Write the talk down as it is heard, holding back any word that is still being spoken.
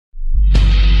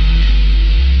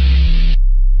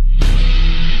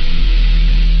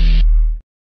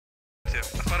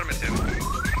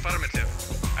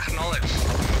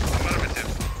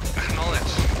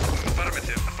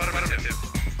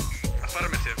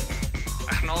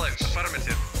Acknowledge.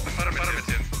 Affirmative.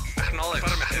 Affirmative. Acknowledge.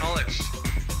 Acknowledge.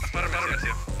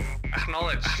 Affirmative.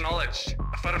 Acknowledge. Acknowledge.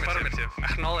 Affirmative.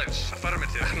 Acknowledge.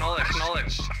 Affirmative. Acknowledge.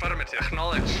 Acknowledge. Affirmative.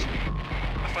 Acknowledge.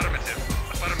 Affirmative.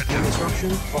 Affirmative.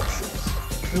 Construction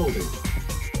options. Building.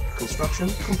 Construction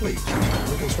complete.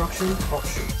 New construction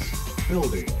options.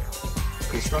 Building.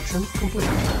 Construction complete.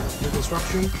 New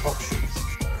construction options.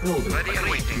 Building. Ready and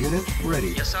waiting. Unit ready.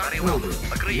 Yes, sir. Very well. Building.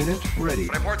 Agreed. Unit ready.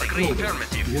 Report agreed. Building.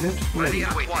 Affirmative. Unit ready.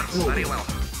 Ready at once. Very well.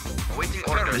 Awaiting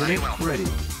orders. Very Unit well. ready.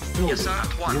 Building. Yes, sir.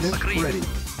 At once. Unit Agreed. ready.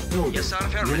 Building. Yes, sir.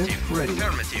 Affirmative. Unit ready.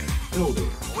 Affirmative. Building.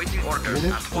 Awaiting orders.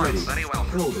 Unit At once. ready. Very well.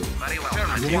 Building. Very well.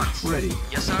 Unit At once. ready.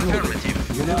 Yes, sir. Building.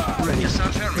 Affirmative. Unit ready. Yes, sir.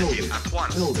 Affirmative. Building. At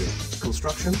once. Building.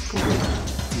 Construction complete.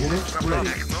 Unit ready.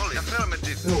 Acknowledge.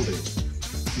 Affirmative. Building.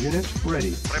 Unit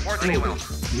ready. Reporting Building. well.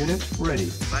 Unit ready.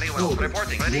 Very well. Building.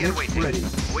 Reporting. Ready Unit and waiting. ready.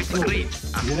 Wait. Building. Agreed.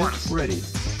 At Unit once. ready.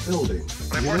 Building.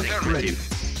 Reporting. Unit ready.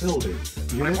 Affirmative. Building.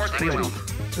 Unit Reporting ready. well.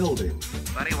 Building.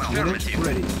 Very well. Unit Affirmative.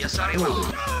 ready. Yes, sir. Very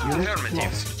Building. well. Unit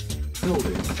Affirmative. lost.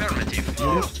 Building. Affirmative.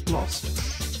 Unit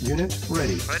lost. Unit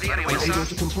ready. Ready and waiting. Unable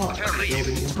to comply. Affirmative.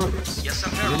 Building in progress. Yes, sir.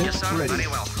 Unit Yes, sir. ready. Very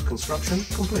well. Construction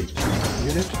complete.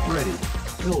 Unit ready.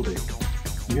 Building.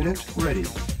 Unit ready.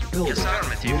 Building. Yes,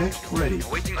 affirmative. Unit ready.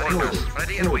 Awaiting Building. orders.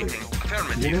 Ready and Building. waiting.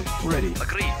 Affirmative. Unit ready.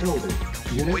 Agreed. Building.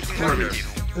 Unit Waiting ready. orders.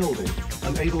 Building.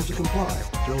 Unable to comply.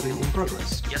 Building in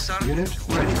progress. Yes, sir. Unit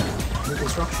ready. New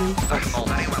construction. All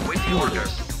very well. Waiting Building.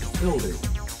 orders. Building.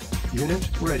 Unit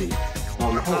ready.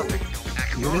 On hold. Unit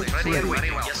Acknowledge. Ready and ready.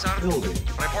 waiting. Yes, sir. Building.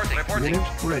 Reporting. Reporting.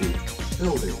 Unit ready.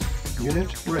 Building.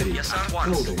 Unit ready. Yes, sir. At once.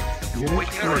 Building. Unit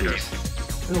Waiting ready. orders.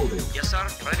 Building. Yes, sir.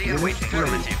 Ready and Unit waiting. ready.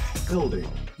 Affirmative. Building.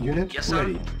 Unit Yes, sir.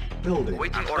 ready. Building.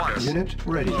 Waiting orders. Unit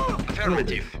ready.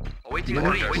 Affirmative. Awaiting Unit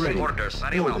orders. ready. Waiting orders.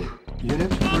 Very well. Building.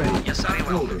 Unit ready. Yes, sir. Very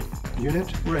well. Building.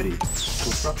 Unit ready.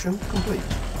 Construction complete.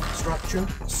 Structure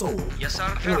sold. Yes, sir.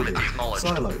 Building. Affirmative. Knowledge.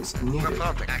 Silos needed.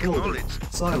 Reporting. Building.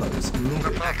 Acknowledged. Silos needed.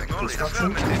 Reporting.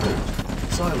 Construction Affirmative.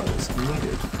 complete. Silos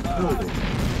needed. Building.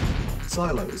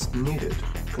 Silos needed.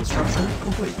 Construction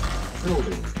complete.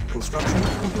 Building. Construction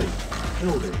complete.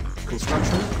 Building.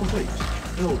 Construction complete.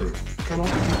 Building. Cannot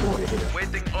deploy here.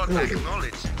 Waiting order. Building.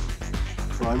 Acknowledged.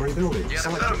 Primary building. Yes,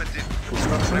 selected. affirmative.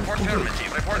 Construction Report complete.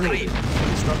 affirmative. Report Building. agreed.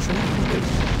 Construction complete.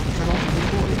 Cannot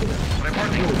deploy here.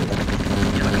 Reporting. Building.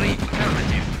 Yes, agreed.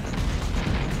 Affirmative.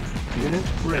 Unit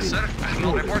ready. Yes, sir.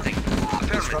 Building. Reporting.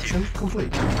 Construction Affirmative.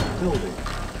 complete. Building.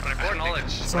 Report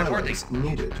knowledge. Reporting. Silos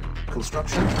needed.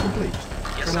 Construction complete.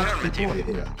 Yes, Cannot affirmative.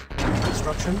 deploy here.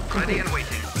 Construction Ready complete. and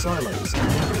waiting. Silos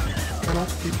needed. Cannot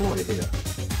deploy here.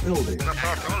 Building.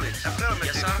 Report knowledge. Affirmative.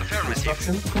 Yes, sir. Affirmative.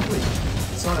 Construction complete.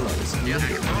 Silos Yes,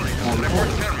 needed. acknowledge. On Report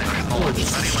hold. affirmative. Acknowledge.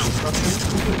 Very well. Construction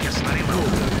complete. Yes, very well.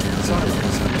 Building.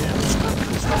 Silos needed.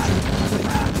 Construction complete.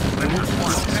 Report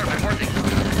one. Reporting.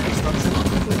 Construction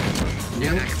complete.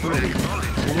 Unit Yes, ready.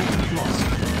 acknowledge. Unit lost.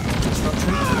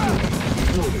 Construction complete.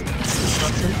 Building.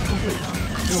 Construction complete.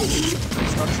 Building.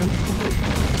 Construction complete.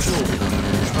 Building.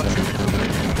 Construction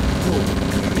complete. Building.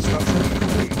 Construction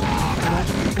complete. Cannot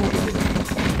deploy here.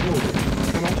 Building.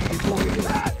 Cannot deploy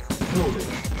here. Building.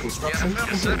 Construction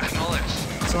Yes, sir. complete. Acknowledge.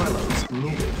 Silos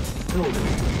needed. Building.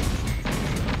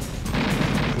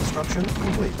 Construction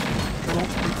complete. Cannot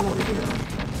deploy here.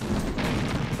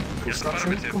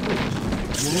 Construction affirmative. complete.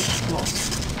 Unit lost.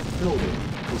 Building.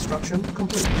 Construction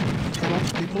complete. Cannot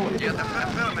deploy Yes, here.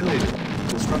 affirmative. Building.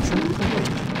 Construction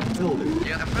complete. Building.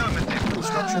 Yes, affirmative.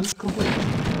 Construction complete.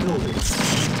 Building.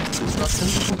 Construction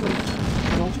complete.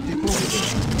 Cannot deploy here.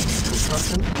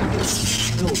 Construction complete.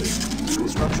 Building.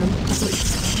 Construction complete.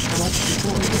 Cannot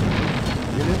deploy here.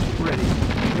 Unit ready.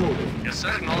 Building. Yes, sir.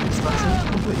 Acknowledge. Construction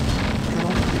complete.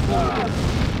 Cannot deploy here.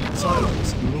 Silos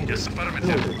needed. Yes, affirmative.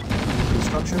 Building.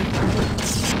 Construction complete.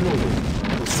 Building.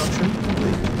 Construction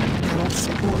complete. Cannot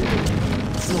deploy here.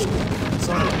 Building.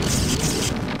 Silos needed.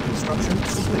 Construction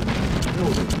complete.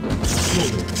 Building.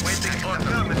 Building. Waiting for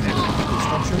affirmative.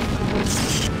 Construction complete.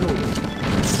 Building.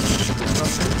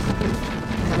 Construction complete.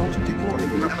 Cannot deploy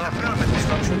here. Affirmative.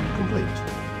 Construction complete.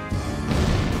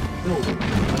 Building.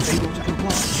 Unable to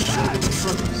comply. Building in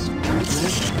progress.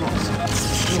 Unit lost.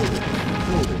 Building.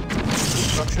 Building.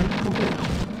 Construction complete.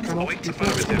 Cannot Await deploy.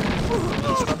 affirmative.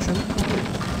 Construction complete.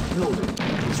 Building.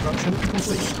 Construction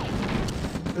complete.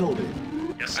 Building.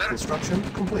 Yes, sir. Construction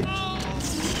complete.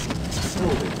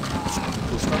 Building.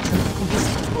 Construction complete.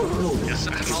 Building. Yes,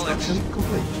 sir. Acknowledge. Construction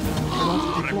complete. Cannot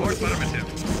deploy. Report affirmative.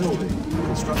 Building.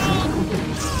 Construction complete.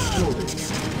 Building.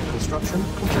 Construction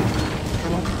complete.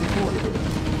 Cannot deploy here.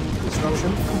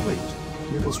 Construction complete.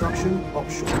 New construction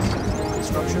options.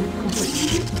 Construction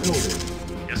complete. Building.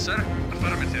 Yes, sir.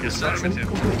 Affirmative. Yes, Construction affirmative.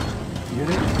 complete.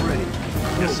 Unit ready.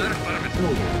 Yes, sir. Building. Affirmative.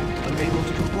 Building. Unable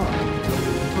to comply.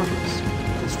 Building in progress.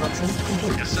 Construction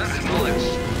complete. Yes, sir. Acknowledge.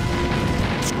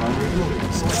 Primary building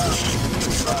selected.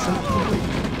 Construction complete.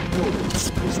 Building.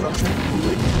 Construction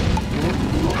complete. Unit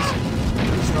lost.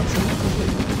 Construction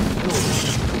complete. Building.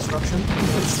 Construction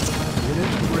complete.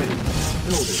 Unit ready.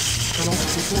 Building. Cannot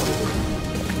deploy.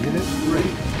 Unit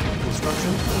ready.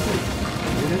 Construction complete.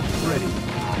 Unit ready.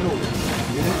 Building.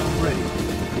 Unit ready.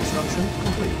 Construction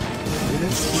complete.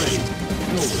 Unit ready.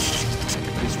 Building.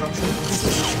 Construction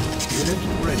complete. Unit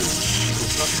ready.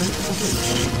 Construction complete.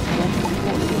 Cannot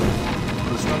deploy.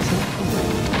 Construction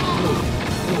complete. Building.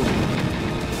 Building.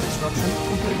 Construction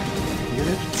complete.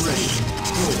 Unit ready.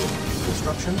 Building.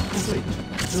 Construction complete.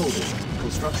 Building.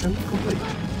 Construction complete.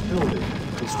 Building.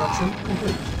 Construction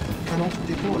complete. Cannot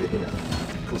deploy here.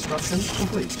 Construction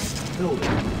complete.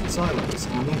 Building. Silos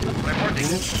needed. Reporting.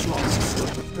 Unit lost.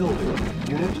 Building.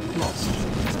 Unit lost.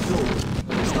 Building.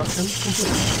 Construction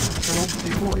complete. Cannot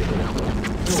deploy here.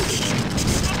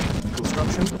 Building.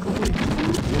 Construction complete.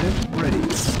 Unit ready.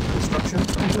 Construction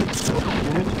complete.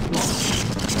 Unit lost.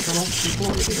 Cannot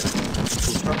deploy here.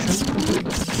 Construction complete.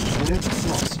 Unit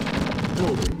lost.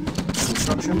 Building.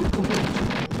 Construction complete.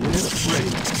 Unit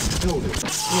ready. Building.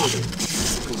 Building.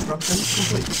 Construction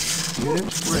complete. Unit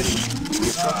ready.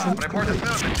 Construction Report complete.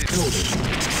 affirmative. Building.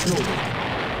 Building.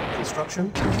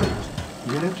 Construction complete.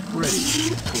 Unit ready.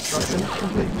 Construction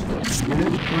complete.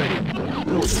 Unit ready.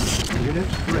 Building. Unit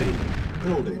ready.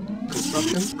 Building.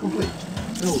 Construction complete.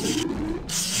 Building.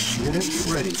 Unit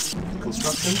ready.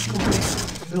 Construction complete.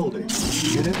 Building.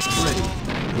 Unit ready.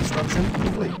 Construction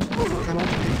complete. Cannot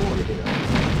deploy here.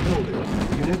 Building.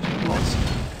 Unit lost.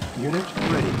 Unit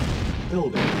ready.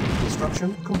 Building.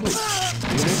 Construction complete.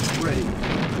 Unit ready.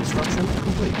 Construction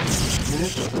complete.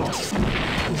 Unit lost.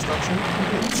 Construction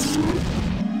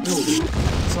complete. Building.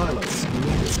 Silos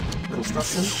needed.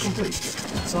 Construction complete.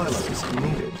 Silos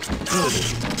needed. Building.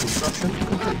 Construction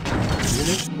complete.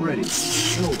 Unit ready.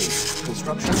 Building.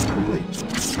 Construction complete.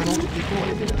 Cannot deploy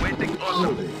here. Waiting order.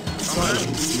 Building. Silos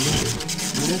needed.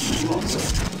 Unit lost.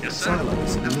 Yes, sir.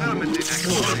 Silos needed. Affirmative.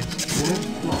 Building. Acknowledge. Unit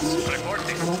lost.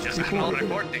 Reporting. Cannot Yes, deploy no here.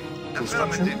 reporting.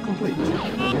 Construction Affirmative. complete.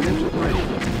 Unit ready.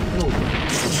 Building.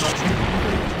 Construction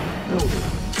complete. Building.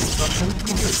 Construction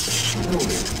complete.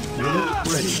 Building. Unit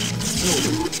ready.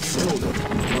 Building. Building.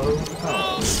 Low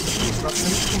power.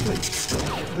 Construction complete.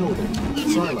 Building.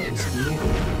 Silos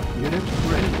needed. Unit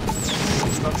ready.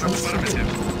 Construction complete.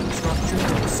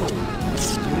 Structure sold.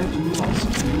 Unit lost.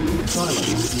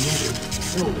 Silos needed.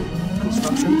 Building.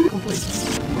 Construction complete.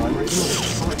 Primary building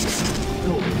selected.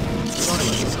 Building.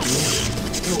 Silos needed.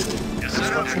 Building. Yes, sir.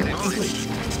 Construction Acknowledge. complete.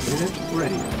 Unit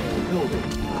ready. Building.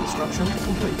 Construction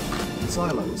complete.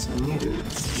 Silos needed.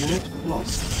 Unit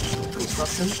lost.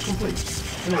 Construction complete.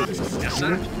 Building. Yes, sir.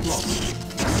 Unit lost.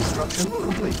 Construction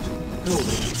complete.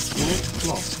 Building. Unit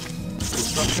lost.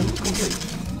 Construction complete.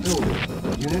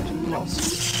 Building. Unit lost.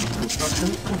 Construction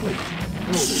complete.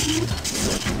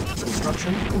 Building.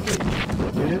 Construction complete.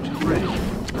 Unit ready.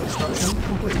 Construction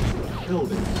complete.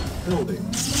 Building. Building.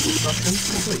 Construction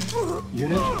complete.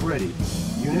 Unit ready.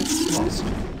 Unit lost.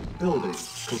 Building.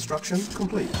 Construction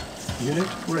complete. Unit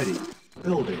ready.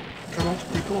 Building. Cannot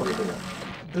deploy here.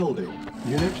 Building.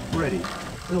 Unit ready.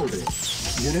 Building.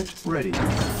 Unit ready.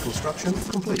 Construction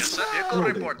complete. Yes, sir. Vehicle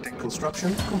Building. reporting.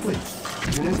 Construction complete.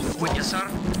 Unit lost. Yes, sir.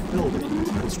 Building.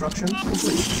 Construction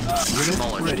complete. Unit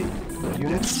Acknowledged. ready.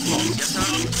 Unit lost. Yes, sir.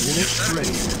 Unit Yes, sir.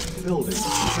 ready. Building.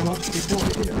 Cannot deploy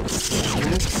here.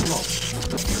 Unit lost.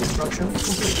 Construction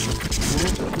complete.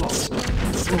 Unit lost.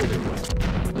 Building.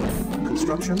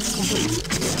 Construction complete.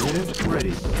 Unit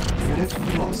ready. Unit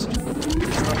lost.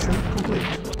 Construction complete.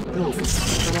 Building.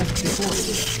 Cannot deploy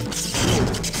here.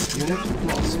 Building. Unit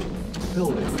lost.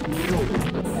 Building. Building.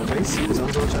 Our base is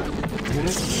under attack.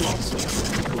 Unit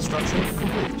lost. Construction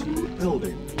complete.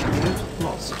 Building. Unit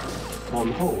lost.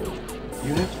 On hold.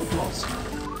 Unit lost.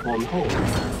 On hold.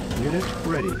 Unit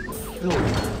ready.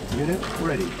 Building. Unit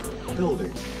ready.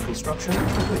 Building. Construction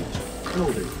complete.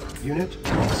 Building. Unit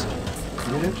lost.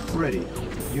 Unit ready.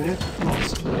 Unit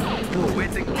lost. Building.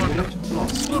 Waiting order. Unit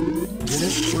lost.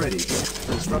 Unit ready.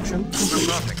 Construction complete.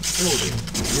 Reporting. Building.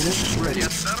 Unit ready.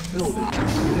 Yes, sir. Building.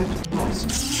 Unit lost.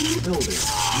 Building.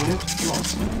 Unit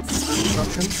lost.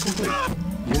 Construction complete.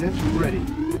 Unit ready.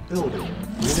 Building.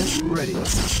 Unit ready.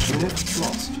 Unit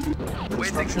lost.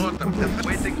 Waiting Construction order. complete.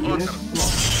 Waiting Unit order.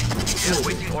 lost. Yes, Building.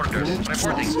 waiting orders. Unit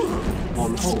Reporting. lost.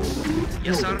 On hold.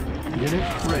 Yes, sir. Building.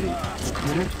 Unit ready.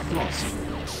 Unit lost.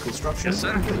 Construction Yes,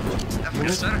 sir. complete. Yes,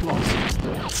 Unit sir. lost.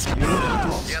 Unit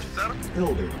lost. Yes, sir.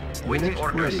 Building. Waiting Unit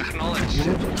orders. ready. Acknowledged.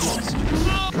 Unit lost.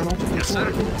 Cannot Yes, sir.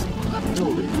 deploy here.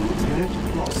 Building. Unit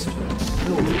lost.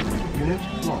 Building. Unit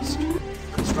lost.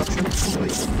 Construction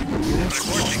complete. Unit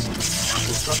Reporting. lost.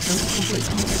 Construction complete.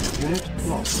 Unit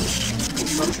lost.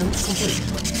 Construction complete.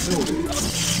 Building.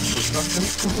 Construction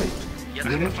complete. Yes,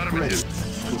 Unit ready. affirmative.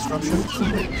 Construction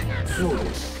complete.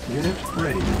 Building. Unit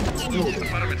ready. Building.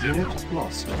 Affirmative. Unit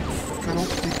lost. Cannot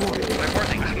deploy here.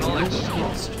 Reporting. Unit Acknowledged.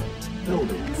 lost.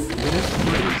 Building. Unit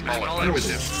ready. Acknowledged.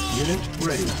 Building. Unit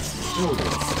ready.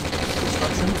 Building.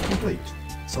 Construction complete.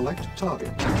 Select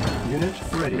target. Unit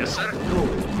ready. Yes, sir.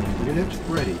 Building. Unit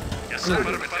ready. Yes, sir.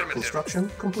 Building. Affirmative. Construction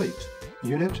complete.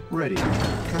 Unit ready.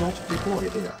 Cannot deploy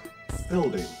here.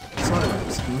 Building.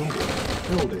 Silos needed.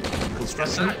 Building.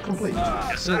 Construction Yes, sir. complete.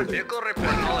 Yes, sir. Building. Vehicle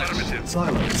report. Affirmative.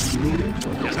 Silos needed.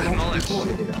 Yes, Cannot acknowledged. deploy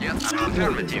here. Yes, Building.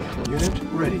 affirmative. Unit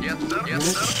ready. Yes, sir. Yes, Unit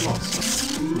sir. lost.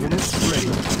 Unit ready.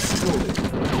 Building.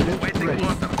 Unit Waiting ready.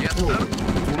 order. Yes, sir. Building.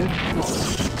 Unit lost.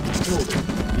 Building.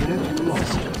 Unit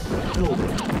lost.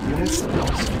 Building. Unit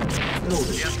lost.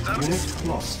 Building. Yes, sir. Unit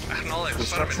lost. Acknowledged.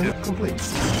 Construction Affirmative. complete.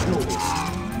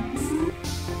 Building.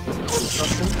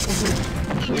 Construction complete.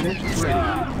 Unit ready.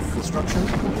 Construction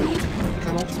complete.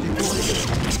 Cannot deploy here.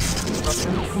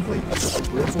 Construction complete.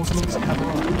 Reinforcements have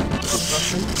arrived.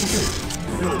 Construction complete.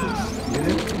 Building.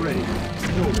 Unit ready.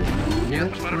 Building.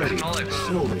 Unit affirmative. ready. Acknowledged.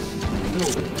 Building.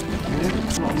 Building.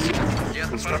 Unit lost. Yes,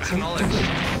 Construction acknowledged. complete.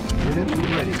 Unit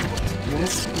ready.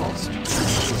 Unit lost.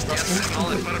 Construction Yes,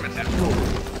 acknowledged. complete. Affirmative.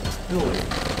 Building. Building.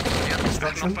 Yes,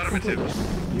 Construction affirmative.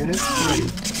 complete. Unit ready.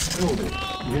 Building.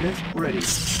 Unit ready.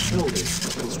 Building.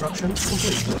 Construction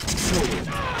complete. Building.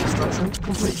 Construction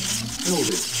complete.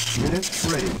 Building. Unit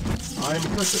ready. I'm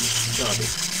present.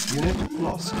 Target. Unit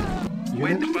lost.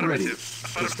 Wait, Unit ready. affirmative.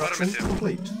 Construction Affirmative.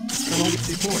 complete. Cannot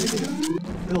deploy here.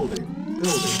 Building.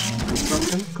 Building.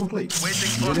 Construction complete.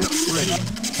 Waiting Unit order. ready.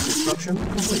 Construction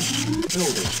complete.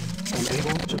 Building.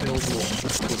 Unable to build more.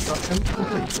 Construction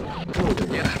complete.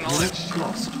 Building. Yes, acknowledged. Unit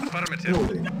lost. Affirmative.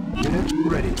 Building. Unit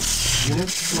ready.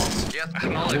 Unit lost. Yes, Unit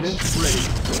acknowledged. ready.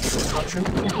 Construction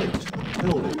complete.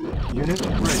 Building. Unit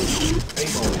ready.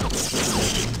 Able.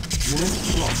 Unit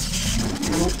lost.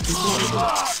 Cannot deploy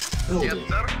here. Building. Yes,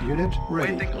 sir. Unit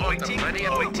ready. Waiting order. Ready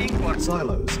and waiting order.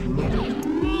 Silos needed.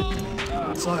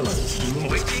 Silos needed.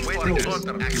 Waiting Building.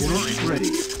 order. Unit Acknowledged.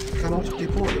 ready. Cannot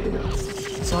deploy here.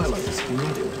 Silos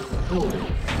needed. Building.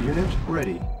 Unit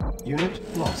ready.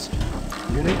 Unit lost.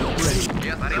 Unit ready.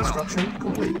 Yes, very well. Construction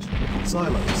complete.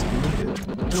 Silos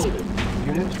needed. Building.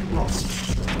 Unit lost.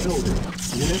 Building.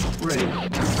 Unit ready.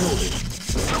 Building.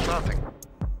 Nothing.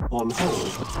 On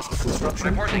hold. Construction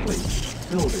Reporting. complete.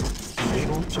 Building.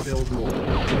 Unable to build more.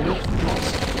 Unit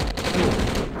lost.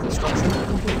 Building. Construction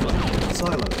complete.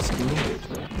 Silos needed.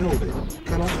 Building.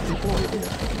 Cannot deploy here.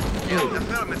 Building.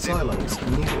 affirmative. Silos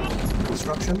needed.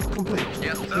 Construction complete.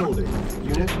 Yes, sir. Building.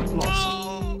 Unit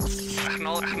lost.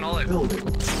 Acknowledged. Building.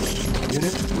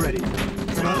 Unit ready.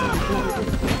 Cannot deploy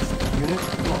here.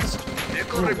 Unit lost.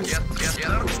 Vehicle Building. yes, yes, sir.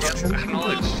 Yes, Construction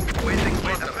acknowledged. Waiting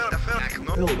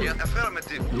order. Building. Yes,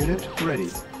 affirmative. Unit ready.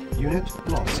 Unit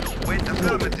lost. Wait, Building.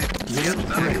 affirmative. Unit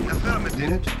Yes, sir. ready. Affirmative.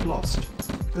 Unit lost.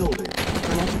 Building.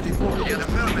 Cannot deploy. Yes,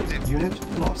 affirmative.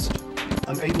 Unit lost.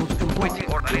 Unable to comply.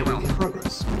 Waiting order. Very Building well. in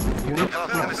progress. Unit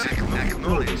lost. Affirmative. Building.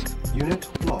 Acknowledged.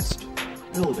 Unit lost.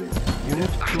 Building. Unit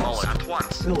Acknowledged. lost. At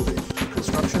once. Building.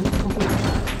 Construction complete.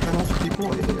 Cannot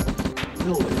deploy here.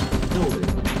 Building. Building.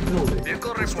 Building.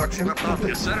 Vehicle Construction reporting. complete.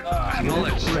 Yes, sir. Unit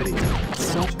Acknowledged. ready.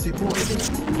 Cannot deploy here.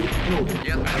 Building.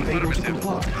 Yes, Unable to affirmative.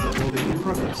 comply. Building in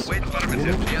progress. Wait, affirmative.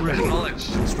 Unit Yes, ready.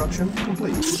 acknowledged. Construction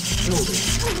complete. Building.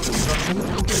 Construction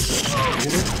complete.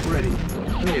 Unit ready.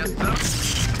 Yes, Building. sir.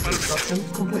 Construction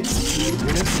complete. Unit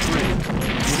ready.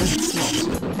 Unit lost.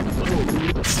 Building.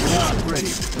 Unit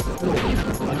ready. Building.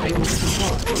 Unable to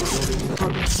comply. Building in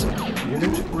progress.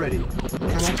 Unit ready.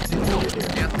 Cannot deploy here.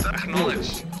 Yes, sir.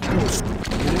 Acknowledged. Building.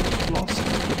 Unit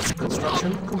lost.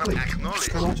 Construction complete. Acknowledged.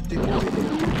 Cannot deploy here.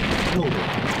 Building.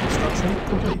 Construction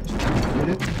complete.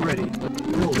 Unit ready.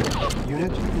 Building.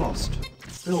 Unit lost.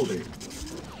 Building.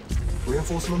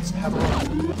 Reinforcements have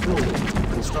arrived. Building.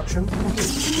 Construction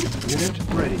complete. Unit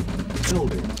ready.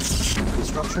 Building.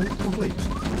 Construction complete.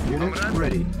 Unit Comrade.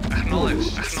 ready.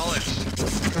 Acknowledged. Acknowledged.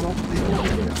 Cannot deploy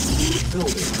here.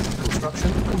 Building.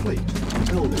 Construction complete.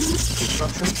 Building.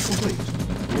 Construction complete.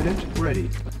 Unit ready.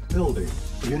 Building.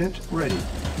 Unit ready.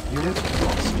 Unit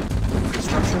lost.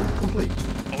 Construction complete.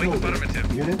 Awaiting Building.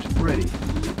 affirmative. Unit ready.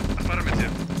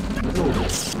 Affirmative. Building.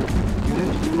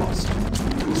 Unit lost.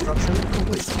 Construction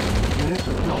complete. Unit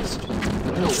lost.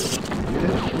 Building.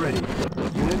 Unit ready.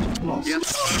 Unit lost.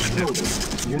 Yes, affirmative.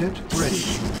 Building. Unit ready.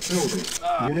 Building.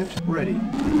 Unit ready.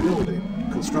 Building.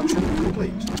 Construction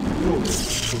complete. Building.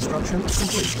 Construction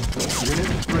complete.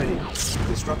 Unit ready.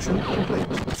 Construction complete.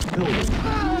 Building.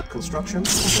 Construction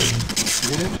complete.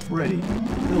 Unit ready.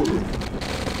 Building.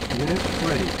 Unit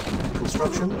ready.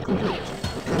 Construction complete.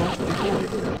 Cannot deploy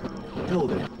here.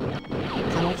 Building.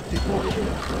 Cannot deploy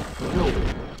here. Building.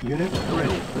 Unit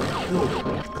ready.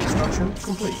 Building. Construction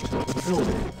complete.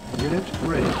 Building. Unit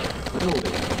ready.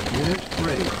 Building. Unit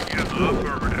ready. Building.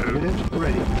 Unit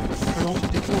ready.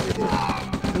 Cannot deploy here.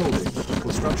 Building.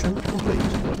 Construction complete.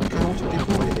 Cannot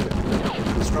deploy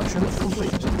here. Construction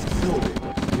complete. Building.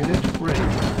 Unit ready.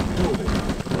 Building.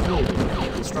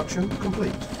 Building. Construction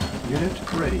complete.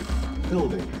 Unit ready.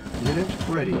 Building. Unit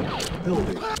ready.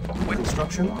 Building.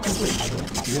 Construction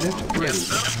complete. Unit ready.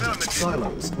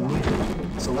 Silos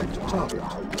needed. Select target.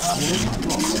 Unit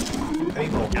lost.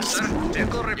 Able. Yes, sir.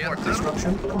 Vehicle report, sir.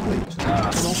 Construction complete.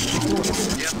 Cannot deploy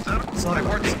here. Yes, sir. Silos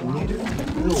Reporting. needed.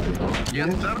 Building. Yes,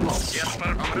 Unit sir. lost. Yes,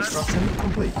 sir. Construction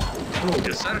complete. Building.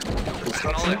 Yes, sir. Construction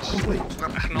Acknowledge. complete.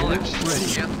 Acknowledge. Unit ready.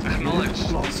 Yes, acknowledge.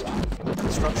 Unit lost.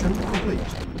 Construction complete.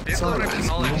 Vehicle Silos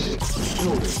acknowledged. needed.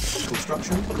 Building.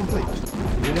 Construction complete.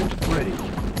 Unit ready.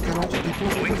 Cannot deploy.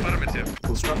 Awaiting affirmative.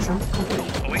 Construction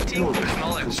complete. Awaiting Building.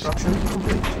 acknowledged. Construction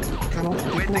complete.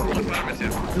 Cannot Awaiting deploy.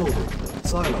 affirmative. Building.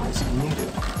 Silos needed.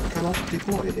 Cannot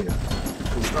deploy here.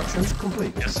 Construction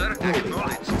complete. Yes, sir. Building.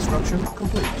 Acknowledged. Construction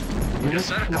complete. Unit Yes,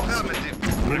 sir. lost.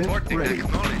 Affirmative. Unit Reporting. ready.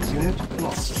 Acknowledged. Unit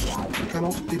lost.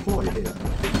 Cannot deploy here.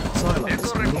 Silos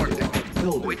Vehicle needed. reporting.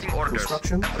 Building. Awaiting orders.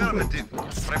 Construction complete.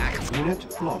 Affirmative.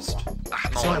 Unit lost.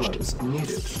 Acknowledged. Silos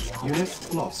needed.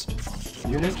 Unit lost.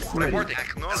 Unit ready. Reporting.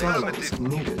 Acknowledged. Silos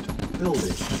needed.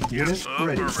 Building. Unit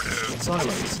ready. affirmative.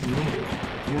 Silos needed.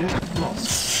 Unit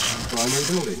lost. Primary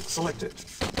building selected.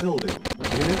 Building.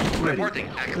 Unit ready. Reporting.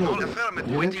 Building.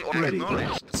 Affirmative. Unit Waiting order. ready.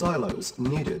 Acknowledged. Silos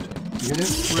needed.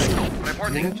 Unit ready.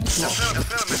 Reporting. Unit lost.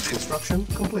 Affirmative. Construction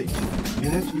complete.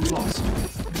 Unit lost.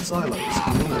 Silos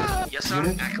needed. Yes, sir.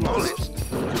 Unit Acknowledged. lost.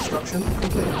 Construction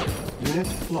complete.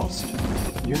 Unit lost.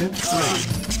 Unit ready.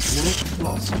 Unit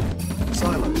lost.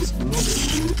 Silos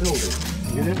needed. Building.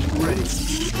 Unit ready.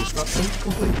 Construction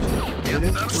complete.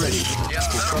 Unit sir. ready.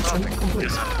 Yes, sir. Construction Perfect. complete.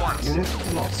 Yes, at once.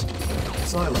 Unit lost.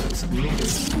 Silos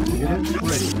needed. Unit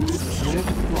ready. Unit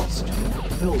lost.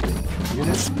 Building.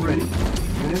 Unit ready.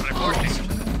 Unit Reporting.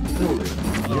 lost. Building.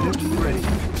 Unit ready.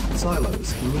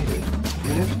 Silos needed.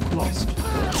 Unit lost.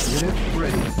 Unit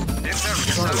ready. Yes, sir.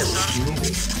 Yes, sir. Yes, Silos sir.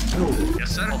 needed. Building.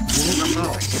 Yes, sir. Unit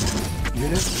lost.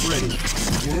 Unit ready.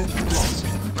 Unit lost.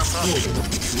 Building.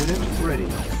 Unit ready.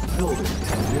 Building.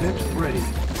 Unit ready.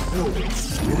 Building.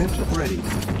 Unit ready.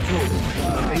 Building.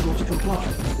 Unable to comply.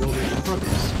 Building in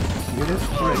progress. Unit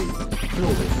ready.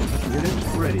 Building. Unit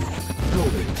ready.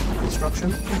 Building.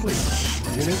 Construction complete.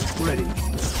 Unit ready.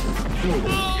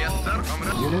 Building. Yes, sir.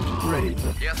 Affirmative. Unit ready.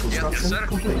 Yes, Construction sir.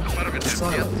 complete. Affirmative. Yes,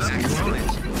 Silos sir. needed.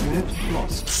 Acknowledged. Unit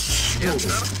lost. Yes, Building.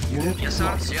 sir. Unit Yes, sir.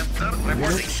 lost. Yes, sir. Reporting.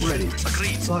 Unit ready.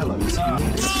 Agreed. Silos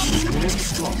needed.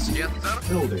 Unit lost. Yes, sir.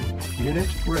 Building. Unit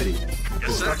ready. Yes, sir.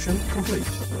 Construction complete.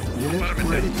 Unit Affirmative.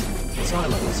 ready.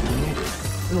 Silos needed.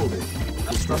 Building.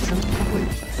 Construction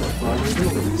complete. Primary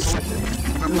building selected.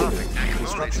 Building.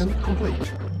 Construction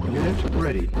complete. Unit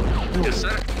ready. Building. Yes,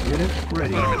 sir. Unit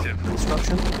ready. Affirmative.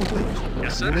 Construction complete.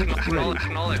 Yes, sir. Unit ready.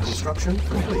 Acknowledged. Construction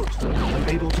complete.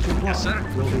 Unable to comply. Yes, sir.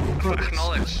 Building in progress.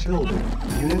 Acknowledged. Building.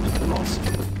 Unit lost.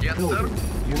 Yes, sir. Building.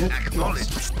 Unit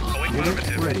Acknowledged. lost. Await Unit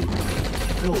affirmative. ready.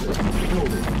 Building.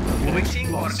 Building. Unit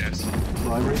Awaiting lost. orders.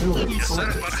 Primary building Yes,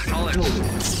 sir. selected. Acknowledged. Building.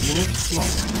 Unit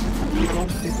lost. Cannot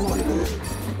deploy here.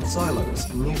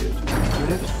 Silos needed.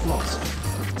 Unit lost.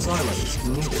 Silos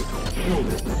needed.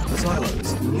 Building.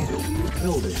 Silos needed.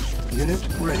 Building. Unit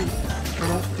ready.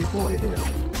 Cannot deploy here.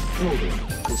 Building.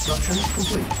 Construction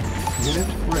complete. Unit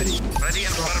ready. Ready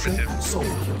and Structure affirmative.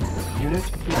 sold. Unit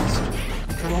lost.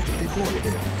 Cannot deploy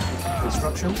here.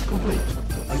 Construction complete.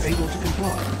 Unable to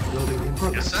comply. Building in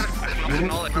progress. Yes, sir. Unit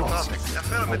Acknowledged. lost. Our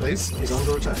Affirmative. base is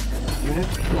under attack. Unit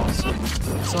lost.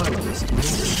 Silos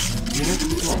needed. Unit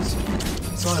lost.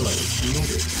 Silos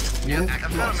needed. Unit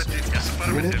lost. Affirmative. Yes,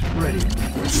 Unit affirmative. ready.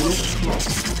 Unit lost.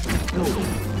 Building.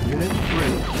 Unit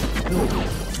ready. Building.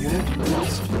 Unit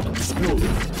lost.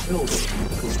 Building. Building.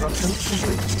 Construction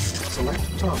complete.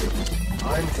 Select target.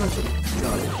 I'm curtain.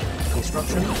 Charlie.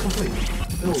 Construction complete.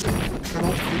 Building.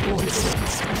 Cannot deploy.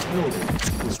 Building.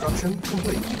 Construction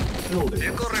complete. Building.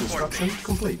 Vehicle Construction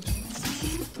complete.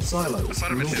 Silos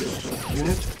Affirmative. needed.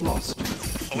 Unit lost.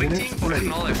 Awaiting Unit for ready.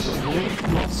 acknowledged.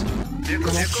 Unit lost.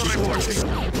 Vehicle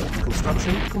reporting.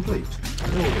 Construction complete.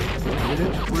 Building.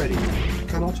 Unit ready.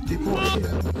 Cannot deploy here.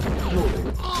 Building.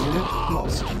 Unit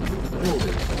lost.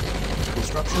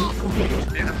 Construction complete.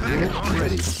 Unit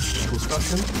ready.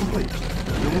 Construction complete.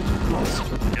 Unit lost.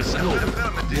 Yes, sir. Building.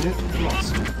 Affirmative. Unit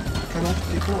lost. Cannot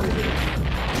deploy here.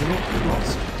 Unit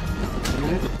lost.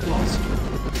 Unit lost.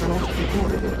 Cannot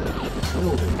deploy here.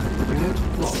 Building. Unit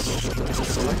lost.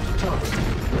 Select target.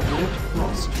 Unit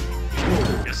lost.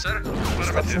 Building. Yes, sir.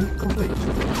 Construction Affirmative. complete.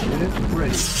 Unit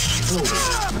ready. Building.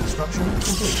 Construction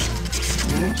complete.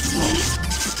 Unit lost.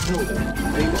 Building.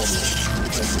 A-bomb.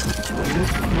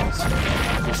 Unit lost.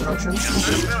 Construction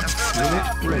complete. Unit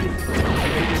ready.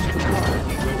 Unable to comply.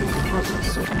 Building in progress.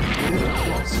 Unit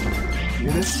lost.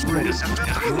 Unit ready. Yes, Unit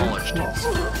acknowledged. lost.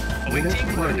 Unit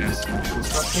Awaiting ready. orders.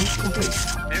 Construction complete.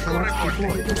 Vehicle Cannot reporting.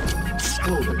 deploy here.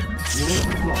 Building. Unit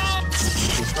lost.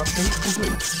 Construction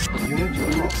complete. Unit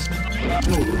lost.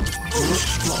 Building. Unit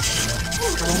lost.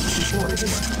 Cannot deploy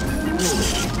here.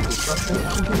 Building. Construction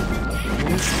complete.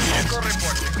 Unit Vehicle lost.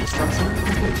 reporting. Construction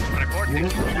complete. Reporting.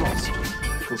 Unit lost.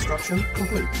 Construction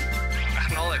complete.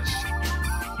 Acknowledged.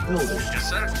 Building. Yes,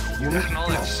 sir. Unit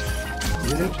Acknowledged. lost.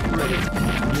 Unit ready.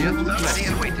 Yes, Unit sir. Ready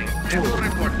and lost. waiting. Vehicle Building.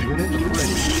 reporting. Unit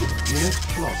ready. Unit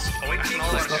lost. Awaiting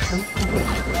Construction orders. complete.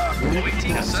 Unit Awaiting,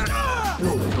 yes, lost. sir.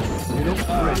 Building. Unit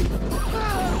ready.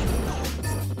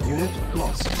 Unit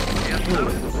lost. Yes, sir.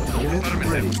 Building. Unit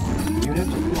Affirmative. ready. Unit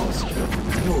lost.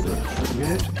 Building.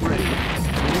 Unit ready.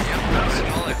 Unit Yes, sir. lost.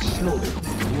 Acknowledged. Building.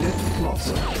 Unit lost.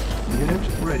 Unit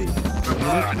ready. Unit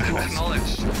Affirmative. lost.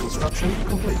 Acknowledged. Construction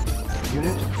complete.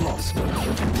 Unit lost.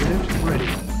 Unit ready.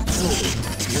 Building.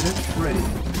 Unit ready.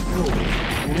 Building.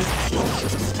 Unit lost.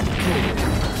 Building.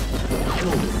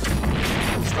 Building.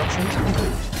 Construction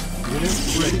complete. Unit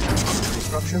ready.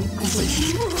 Construction complete.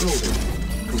 Building.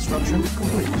 Construction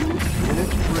complete.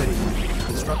 Unit ready.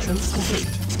 Construction complete.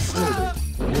 Building.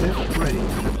 Unit ready.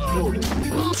 Building.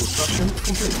 Construction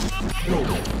complete.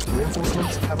 Building.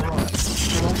 Reinforcements have arrived.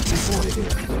 Cannot deploy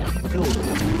here. Building.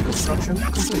 Construction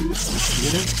complete.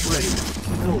 Unit ready.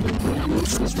 Building.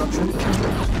 Construction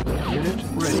complete. Unit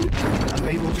ready.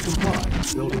 Unable to comply.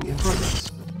 Building in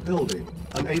progress. Building.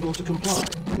 Unable to comply.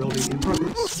 Building in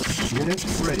progress. Unit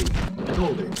ready.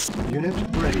 Building. Unit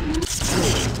ready.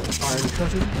 Building. Iron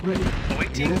curtain ready.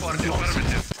 Awaiting Unit for lost.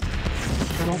 affirmative.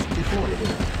 Cannot deploy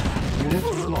here. Unit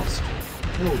lost.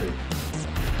 Building.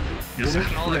 Yes, Unit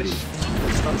acknowledged. ready.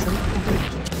 Construction complete.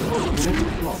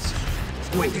 Unit lost.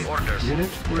 Awaiting orders.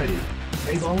 Unit ready.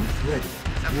 A-bomb ready.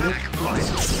 Unit lost.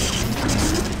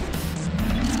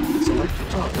 Select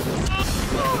target.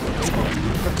 A-bomb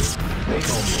ready.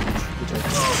 A-bomb launch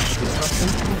detected. Construction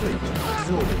complete.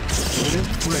 Building. Unit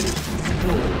ready.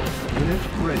 Building. Unit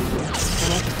ready.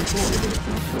 Cannot deploy here.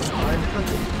 Iron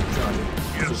curtain charging.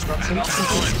 Construction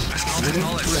complete.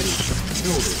 Unit ready.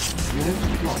 Building. Unit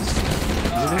lost.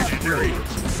 Unit ready.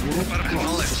 Unit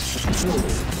lost.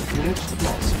 Building. Unit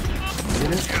lost.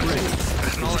 Unit ready.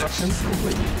 Construction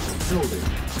complete. Building.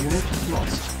 Unit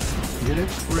lost.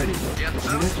 Unit ready. Yes,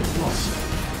 sir. Unit lost.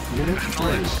 Unit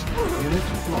ready. Unit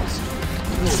lost.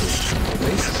 Building.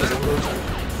 Base is under attack.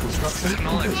 Construction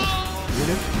complete. Acknowledged.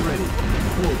 Unit ready.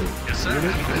 Building. Yes, sir.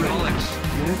 Unit ready. Acknowledged.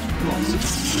 Unit lost.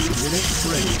 Unit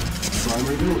ready.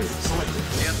 Primary building selected.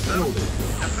 Yes, sir. Building.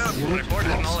 Affirmative. Unit Report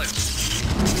lost. acknowledged.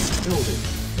 Building.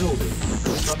 Building.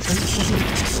 Construction complete.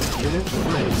 Unit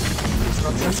ready.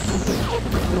 Construction complete.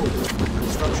 Building.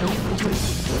 Construction complete.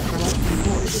 Cannot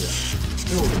deploy here.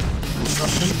 Building.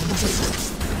 Construction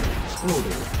complete.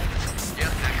 Building.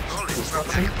 Yes, acknowledged.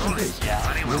 Construction complete. Acknowledged.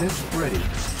 Very well. Unit ready.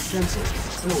 Cancel.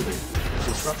 Building.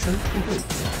 Construction complete.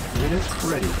 Unit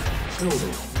ready.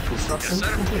 Building. Construction Yes,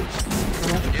 sir. complete.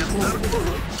 Cannot Yes, deploy sir.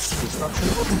 here. Construction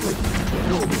complete.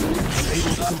 Building.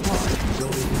 Unable to comply.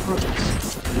 Building in progress.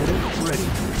 Unit ready.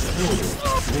 Building.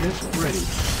 Unit ready.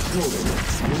 Building.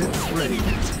 Unit ready.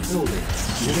 Building.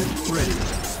 Unit ready.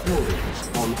 Building.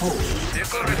 On hold.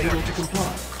 Vehicle Unable report. to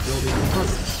comply. Building in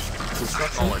progress.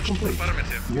 Construction Acknowledged. complete.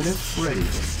 Affirmative. Unit ready.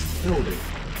 Building.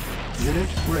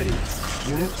 Unit ready.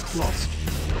 Unit lost.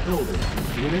 Building.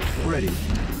 Unit ready.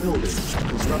 Building.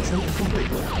 Construction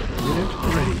complete. Unit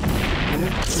ready.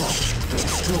 Unit lost.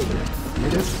 Building.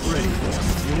 Unit ready.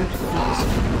 Unit lost.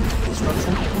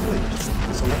 Construction complete.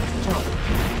 Select target.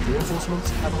 Reinforcements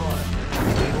have arrived.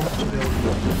 Able to build.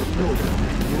 Building.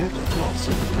 Unit lost.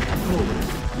 Building.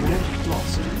 Unit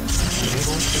lost.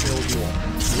 Able to build more.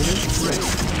 Unit ready.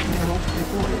 Cannot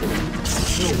deploy here.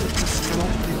 Building.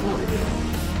 Cannot deploy here.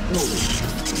 Building.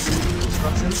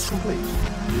 Construction complete.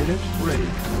 Unit ready.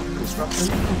 Construction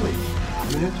complete.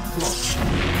 Unit lost.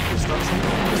 Construction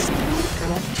complete.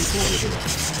 Cannot deploy here.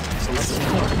 Select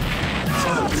target.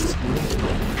 Silence needed.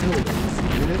 Building.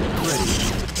 Unit ready.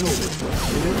 Building.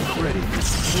 Unit ready.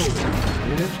 Building.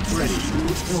 Unit ready.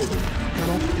 Building.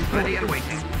 Cannot deploy Ready and here.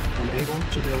 waiting. Unable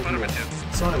to build more. Affirmative.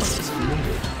 Silos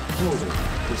needed. Building.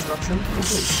 Construction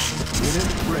complete. Unit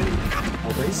ready.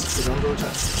 Our base is under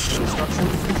attack. Construction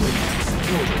complete.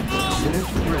 Building. Unit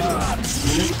ready.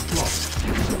 Unit lost.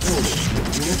 Building.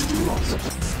 Unit lost.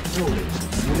 Building.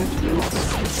 Unit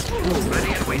lost. Building.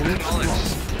 Ready and waiting. Unit Acknowledged.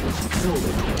 lost.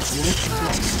 Building. Unit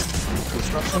lost.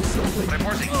 Construction complete.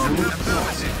 Reporting. Unit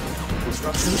lost. Affirmative.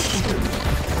 Construction complete.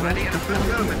 Ready and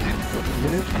affirmative.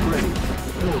 Unit ready.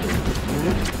 Building.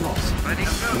 Unit lost. Ready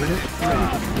Unit affirmative. ready.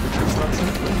 Construction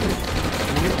complete.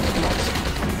 Unit lost.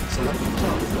 Select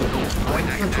target. Point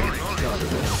Target. acknowledged.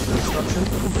 Construction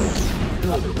complete.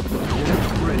 Building. Unit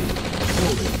ready.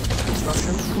 Building.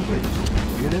 Construction complete.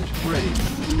 Unit ready.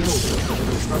 Building.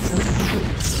 Construction complete.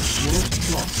 Unit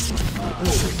lost.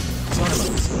 Building.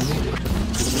 Silos needed.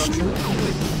 Construction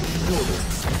complete. Building.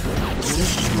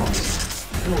 Unit lost.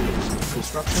 Building.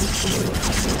 Construction complete.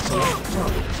 Select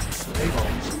target.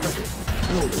 A-bomb ready.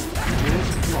 Building. Unit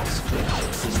lost.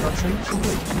 Construction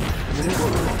complete. Unit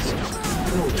lost.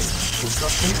 Building.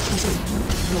 Construction complete.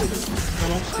 Building.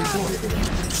 Cannot deploy here.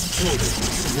 Building.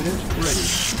 Unit ready.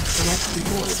 Cannot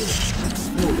deploy here.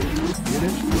 Building.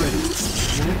 Unit ready.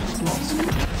 Unit lost.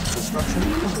 Construction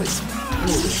complete.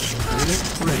 Building. Unit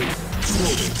ready.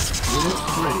 Building. Unit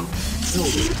ready.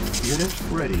 Building. Unit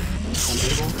ready.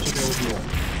 Unable to build more.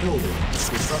 Building.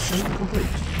 Construction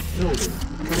complete. Building.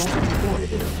 Cannot deploy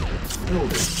here.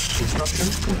 Building. Construction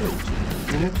complete.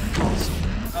 Unit lost.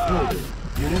 Building.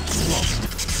 Unit lost.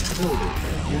 Building.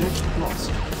 Unit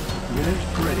lost. Unit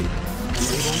ready.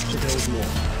 Unable to build more.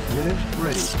 Unit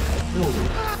ready. Building.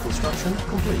 Construction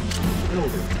complete.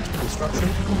 Building. Construction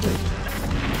complete.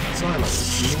 Silos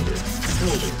needed.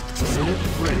 Building. Unit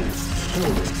ready.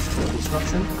 Building.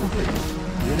 Construction complete.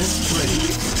 Unit ready.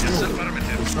 Yes, Building.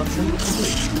 affirmative. Construction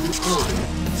complete. Building.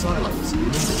 Silos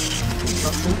needed.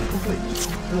 Construction complete.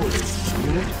 Building.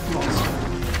 Unit lost.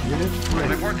 Unit ready.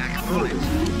 Report Building. acknowledged.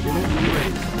 Unit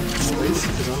ready. Base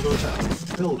is under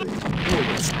attack. Building.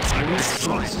 Building. Unit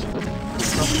lost.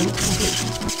 Construction complete.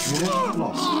 Unit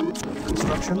lost.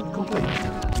 Construction complete.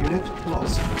 Unit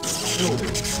lost.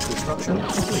 Building. Construction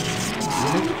complete.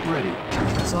 Unit ready.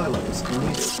 Silos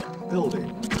needed. Building.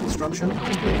 Construction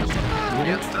complete.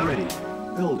 Unit ready.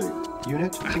 Building.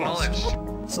 Unit lost. Acknowledged.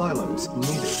 Silos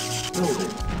needed.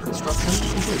 Building. Construction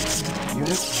complete.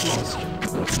 Unit lost.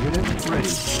 Unit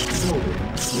ready. Building.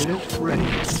 Unit ready.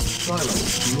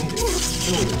 Silos needed.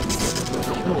 Building.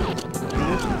 Building.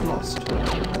 Unit lost.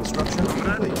 Construction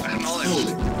complete. Acknowledged.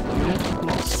 Building. Unit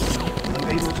lost.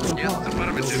 Unable to comply. Yes,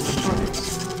 affirmative. Building targets.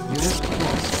 Unit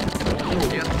lost.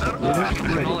 Building. Yes, sir. Unit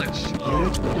ready. Acknowledged.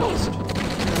 Unit lost.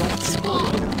 Cannot deploy.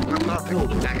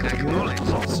 Building. Unit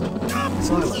lost.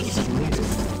 Silos needed.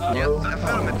 Yes, Low power.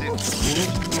 affirmative.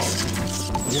 Unit lost.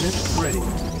 Unit ready.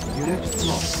 Unit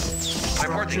lost.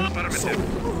 Reporting Structure affirmative.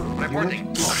 sold. Reporting.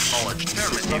 Unit lost. Acknowledged.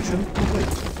 Affirmative. Construction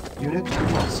complete. Unit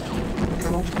lost.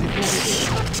 Cannot deploy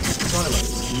here. Silos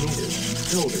needed.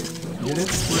 Building.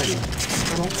 Unit ready.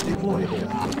 Cannot deploy here.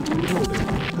 Building.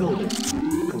 Building.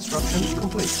 Construction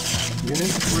complete.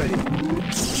 Unit ready.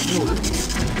 Building.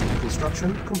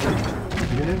 Construction complete.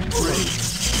 Unit ready.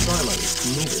 Silos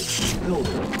needed.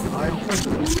 Building. I am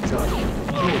present. Charlie.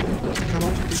 Building.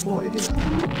 Cannot deploy here.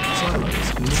 Silos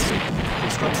needed.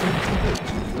 Construction complete.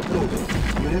 Building.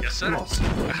 Unit Yes, sir. lost.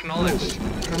 Acknowledged.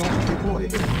 Building. Cannot deploy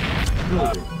here.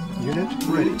 Building. Unit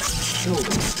ready.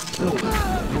 Building. Building.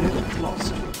 Unit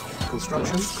lost.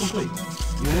 Construction complete.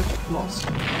 Unit lost.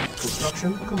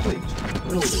 Construction complete.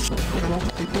 Building. Cannot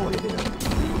deploy here.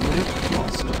 Unit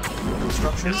lost.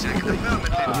 Construction Yes, second complete.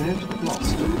 affirmative. Unit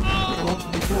lost. Cannot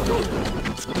deploy here.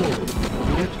 Building.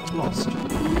 Unit lost.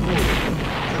 Building.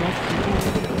 Cannot deploy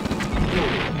here.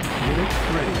 Building. Unit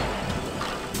ready.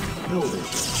 Building.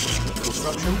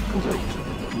 Construction complete.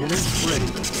 Unit ready.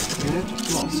 Unit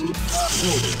lost.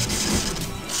 Building.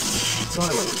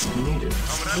 Silos needed.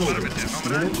 Building.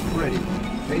 Unit ready.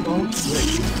 A-bomb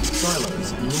ready. Silos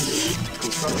needed.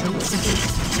 Construction complete.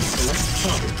 Select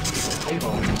target.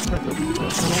 A-bomb present.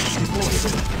 Cannot deploy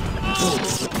here.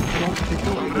 Building. Cannot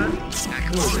deploy here.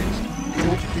 Building.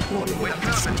 Cannot deploy here.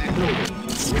 Building.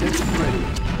 Unit ready.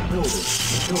 Building.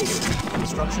 Building.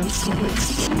 Construction complete.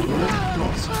 Unit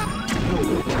lost.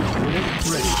 Building. Unit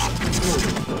ready.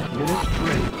 Building. Unit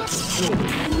ready.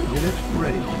 Building. Unit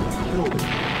ready. Building.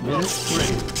 Unit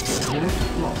ready. Unit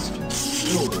lost.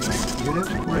 Building. Unit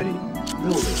ready.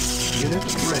 Building. Unit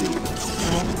ready.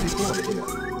 Cannot deploy here.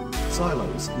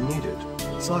 Silos needed.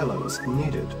 Silos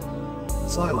needed.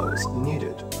 Silos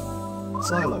needed.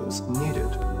 Silos needed.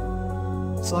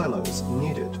 Silos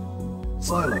needed.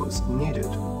 Silos needed.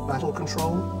 Battle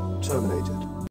control terminated.